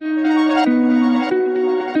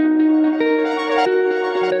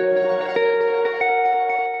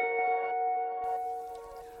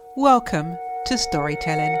Welcome to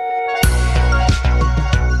Storytelling.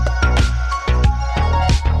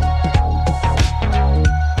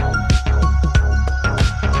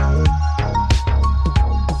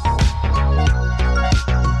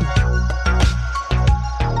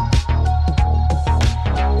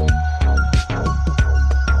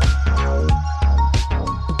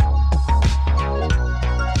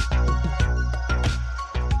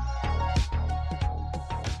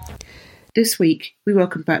 This week, we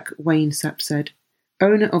welcome back Wayne Sapsed,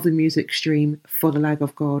 owner of the music stream For the Lag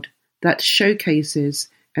of God, that showcases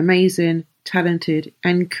amazing, talented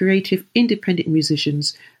and creative independent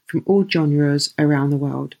musicians from all genres around the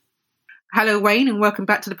world. Hello, Wayne, and welcome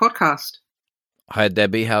back to the podcast. Hi,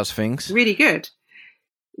 Debbie. How's things? Really good.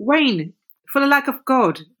 Wayne, For the Lag of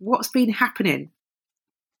God, what's been happening?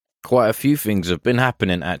 Quite a few things have been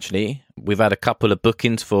happening, actually. We've had a couple of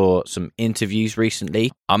bookings for some interviews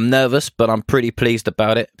recently. I'm nervous, but I'm pretty pleased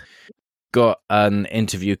about it. Got an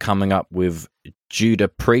interview coming up with Judah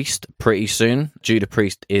Priest pretty soon. Judah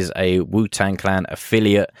Priest is a Wu-Tang Clan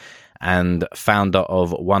affiliate and founder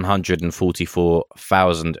of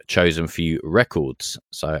 144,000 Chosen Few Records.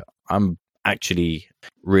 So I'm actually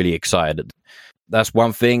really excited. That's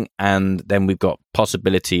one thing. And then we've got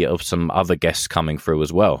possibility of some other guests coming through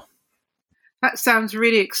as well. That sounds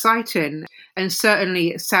really exciting, and certainly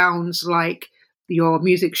it sounds like your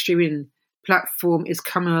music streaming platform is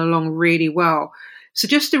coming along really well. So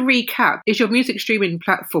just to recap, is your music streaming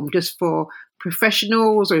platform just for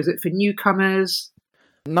professionals or is it for newcomers?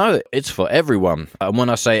 No, it's for everyone. And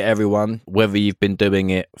when I say everyone, whether you've been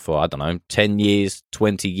doing it for, 10 years,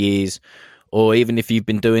 20 years, or even if you've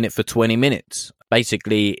been doing it for 20 minutes,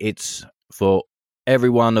 basically it's for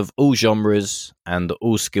everyone of all genres and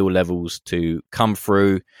all skill levels to come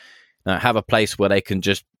through, have a place where they can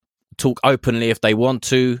just talk openly if they want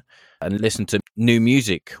to and listen to new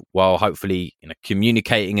music while hopefully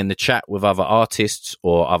communicating in the chat with other artists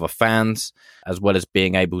or other fans, as well as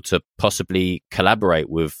being able to possibly collaborate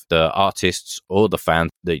with the artists or the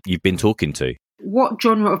fans that you've been talking to. What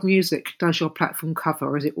genre of music does your platform cover,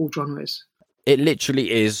 or is it all genres? It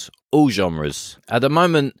literally is all genres. At the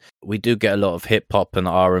moment, we do get a lot of hip-hop and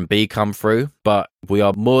R&B come through, but we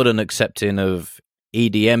are more than accepting of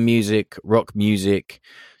EDM music, rock music,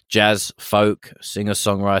 jazz, folk,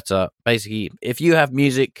 singer-songwriter. Basically, if you have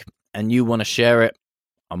music and you want to share it,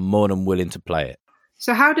 I'm more than willing to play it.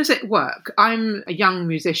 So how does it work? I'm a young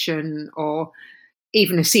musician or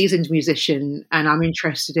even a seasoned musician, and I'm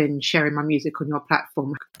interested in sharing my music on your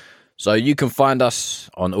platform. So you can find us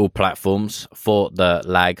on all platforms for the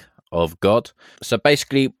Lag of God. So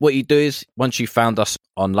basically what you do is once you found us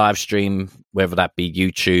on live stream, whether that be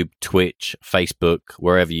YouTube, Twitch, Facebook,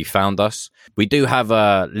 wherever you found us, we do have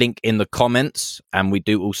a link in the comments and we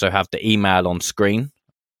do also have the email on screen.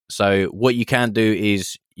 So what you can do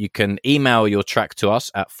is you can email your track to us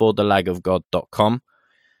at forthelagofgod.com.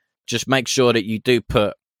 Just make sure that you do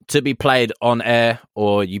put to be played on air,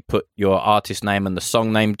 or you put your artist name and the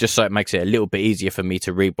song name, just so it makes it a little bit easier for me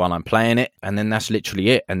to read while I'm playing it. And then that's literally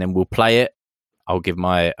it. And then we'll play it. I'll give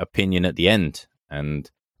my opinion at the end.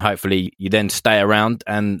 And hopefully you then stay around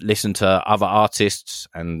and listen to other artists.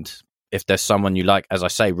 And if there's someone you like, as I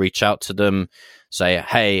say, reach out to them, say,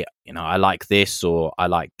 hey, I like this or I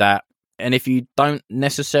like that. And if you don't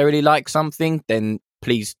necessarily like something, then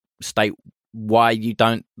please state why you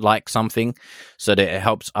don't like something so that it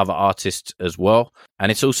helps other artists as well.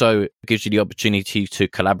 And it's also gives you the opportunity to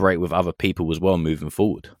collaborate with other people as well moving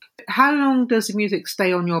forward. How long does the music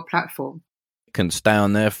stay on your platform? It can stay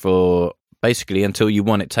on there for basically until you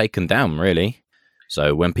want it taken down, really.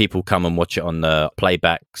 So when people come and watch it on the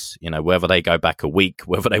playbacks, whether they go back a week,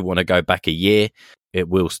 whether they want to go back a year, it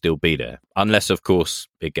will still be there. Unless, of course,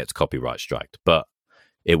 it gets copyright striked. But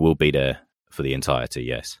it will be there for the entirety,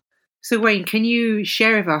 yes. So Wayne, can you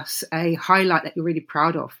share with us a highlight that you're really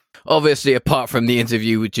proud of? Obviously, apart from the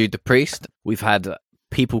interview with Judah Priest, we've had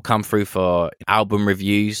people come through for album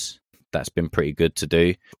reviews. That's been pretty good to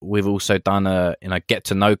do. We've also done get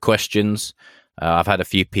to know questions. I've had a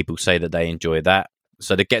few people say that they enjoy that.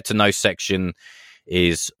 So the get to know section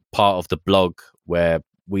is part of the blog where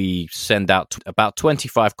we send out about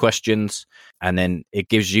 25 questions, and then it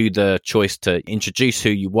gives you the choice to introduce who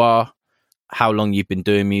you are, how long you've been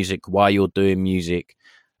doing music, why you're doing music,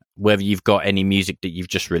 whether you've got any music that you've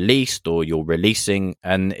just released or you're releasing,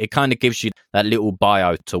 and it kind of gives you that little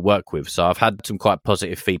bio to work with. So I've had some quite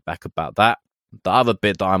positive feedback about that. The other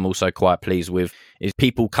bit that I'm also quite pleased with is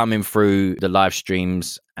people coming through the live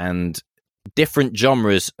streams and different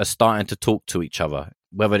genres are starting to talk to each other.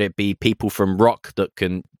 whether it be people from rock that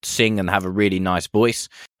can sing and have a really nice voice,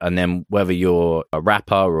 and then whether you're a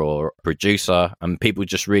rapper or a producer, and people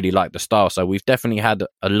just really like the style. So we've definitely had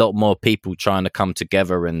a lot more people trying to come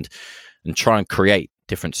together and try and create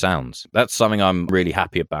different sounds. That's something I'm really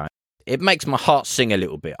happy about. It makes my heart sing a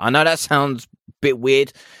little bit. I know that sounds a bit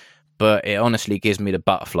weird, but it honestly gives me the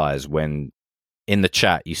butterflies when in the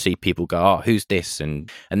chat you see people go, oh, who's this? And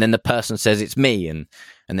then the person says it's me, and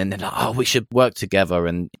then they're like, oh, we should work together.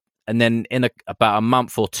 And then in about a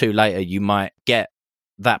month or two later, you might get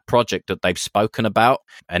that project that they've spoken about,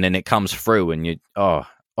 and then it comes through, and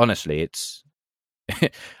honestly, it's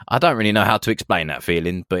I don't really know how to explain that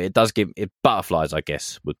feeling, but it does give it butterflies, I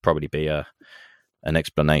guess, would probably be an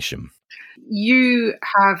explanation. You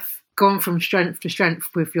have gone from strength to strength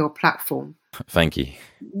with your platform. Thank you.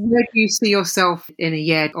 Where do you see yourself in a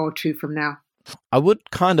year or two from now? I would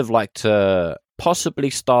kind of like to possibly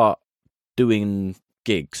start doing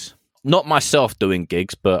gigs. Not myself doing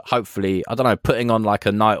gigs, but hopefully, I don't know, putting on like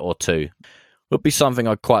a night or two would be something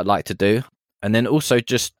I'd quite like to do. And then also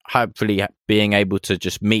just hopefully being able to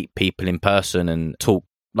just meet people in person and talk,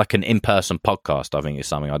 like an in-person podcast, I think is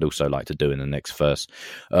something I'd also like to do in the next first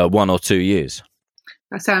 1 or 2 years.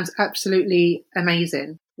 That sounds absolutely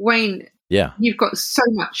amazing. Wayne, yeah, you've got so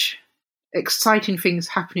much exciting things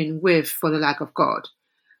happening with For the Lag of God.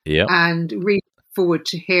 Yeah. And really look forward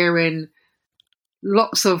to hearing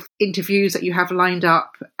lots of interviews that you have lined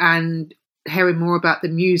up and hearing more about the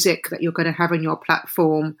music that you're going to have on your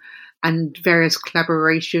platform and various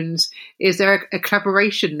collaborations. Is there a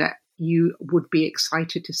collaboration that you would be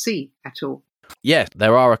excited to see at all? Yeah,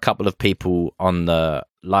 there are a couple of people on the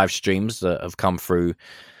live streams that have come through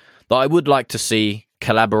that I would like to see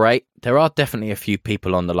collaborate. There are definitely a few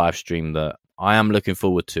people on the live stream that I am looking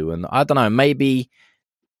forward to. And I don't know, maybe,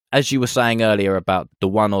 as you were saying earlier about the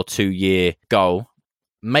 1 or 2 year goal,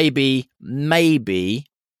 maybe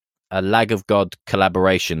a Lag of God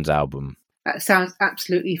collaborations album. That sounds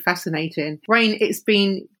absolutely fascinating. Wayne, it's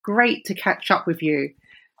been great to catch up with you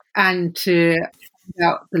and to find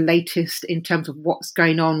out the latest in terms of what's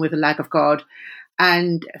going on with the Lag of God.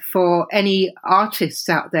 And for any artists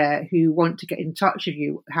out there who want to get in touch with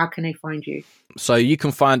you, how can they find you? So you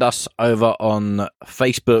can find us over on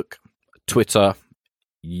Facebook, Twitter,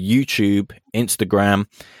 YouTube, Instagram,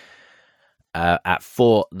 at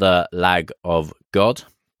For the Lag of God.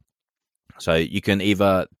 So you can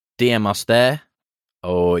either DM us there,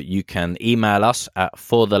 or you can email us at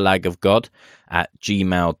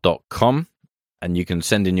forthelagofgod@gmail.com, and you can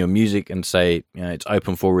send in your music and say, it's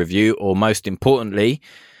open for review. Or most importantly,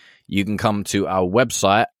 you can come to our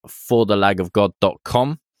website,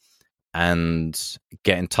 forthelagofgod.com, and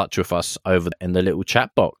get in touch with us over in the little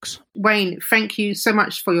chat box. Wayne, thank you so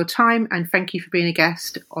much for your time, and thank you for being a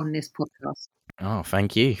guest on this podcast. Oh,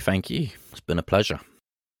 thank you. It's been a pleasure.